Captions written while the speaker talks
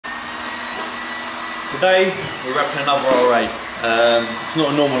Today we're wrapping another R8. It's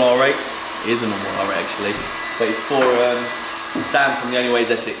not a normal R8, it is a normal R8 actually, but it's for Dan from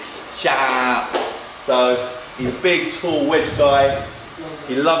Yiannimize Essex. Shout out! So he's a big, tall, wedge guy.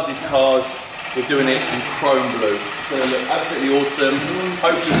 He loves his cars. We're doing it in chrome blue. It's going to look absolutely awesome.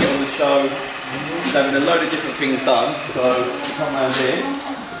 Hopefully get on the show. He's having a load of different things done. So come around here.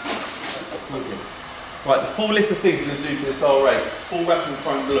 Right, the full list of things we're going to do to this R8. Full wrap in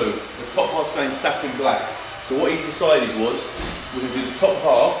chrome blue. The top half's going satin black. So what he's decided was, we're going to do the top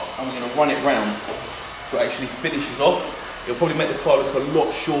half and we're going to run it round. So it actually finishes off. It'll probably make the car look a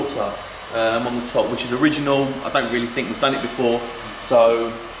lot shorter on the top, which is original. I don't really think we've done it before.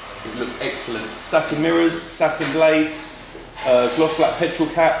 So it looks excellent. Satin mirrors, satin blades, gloss black petrol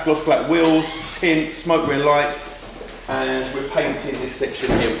cap, gloss black wheels, tint, smoke rear lights, and we're painting this section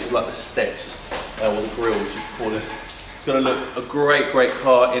here, which is like the steps. Or the grille, as you call it. It's going to look a great, great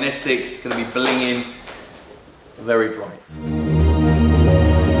car in Essex. It's going to be blinging, very bright.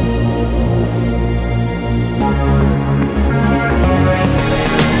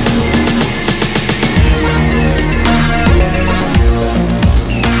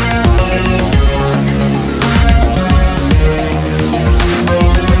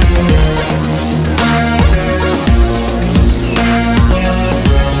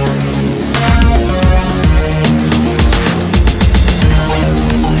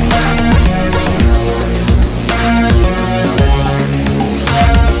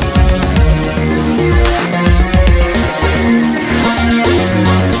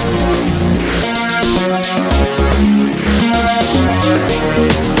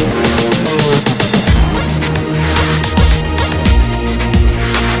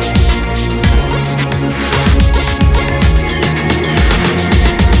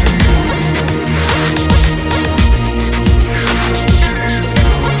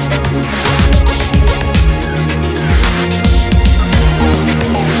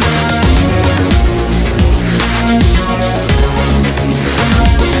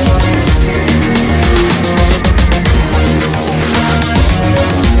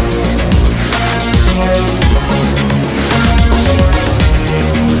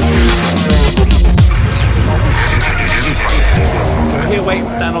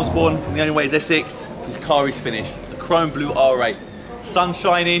 Osborne from Yiannimize Essex. His car is finished. The chrome blue R8. Sun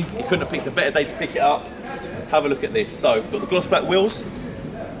shining. He couldn't have picked a better day to pick it up. Have a look at this. So, got the gloss black wheels,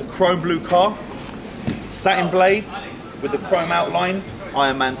 the chrome blue car, satin blades with the chrome outline,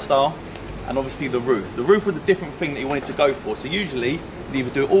 Iron Man style, and obviously the roof. The roof was a different thing that he wanted to go for. So usually, you'd either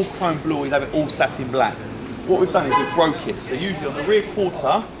do it all chrome blue or you'd have it all satin black. What we've done is we've broke it. So usually on the rear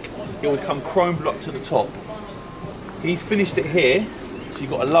quarter, it will come chrome blue up to the top. He's finished it here. So you've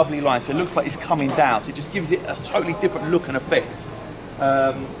got a lovely line, so it looks like it's coming down, so it just gives it a totally different look and effect.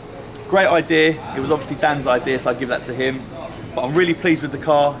 Great idea. It was obviously Dan's idea, so I give that to him. But I'm really pleased with the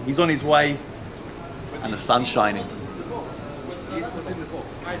car. He's on his way, and the sun's shining.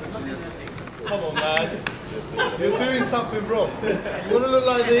 Come on, man. You're doing something wrong. You want to look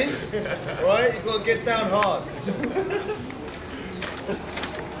like this, right? You've got to get down hard.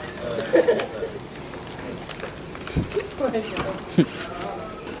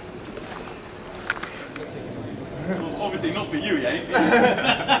 Obviously not for you, eh?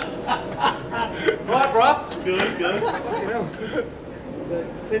 Right, bruv? Good, good. Fucking hell.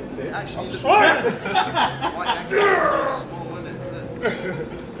 Actually, I'm trying.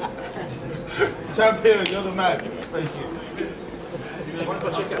 Champion, you're the man. Thank you.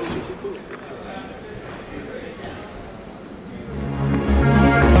 Check out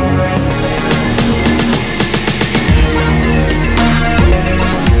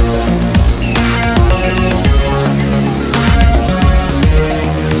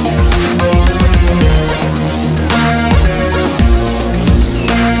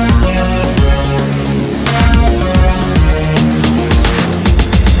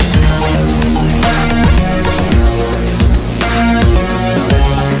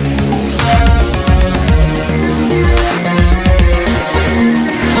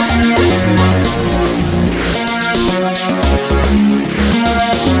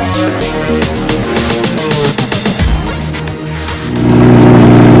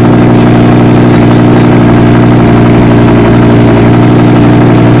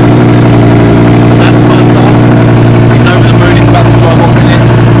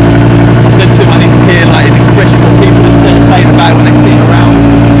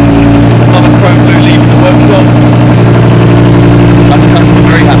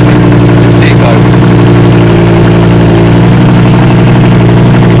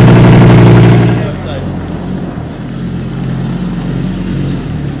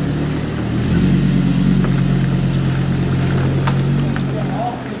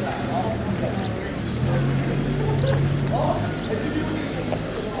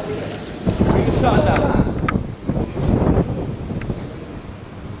Shut it down.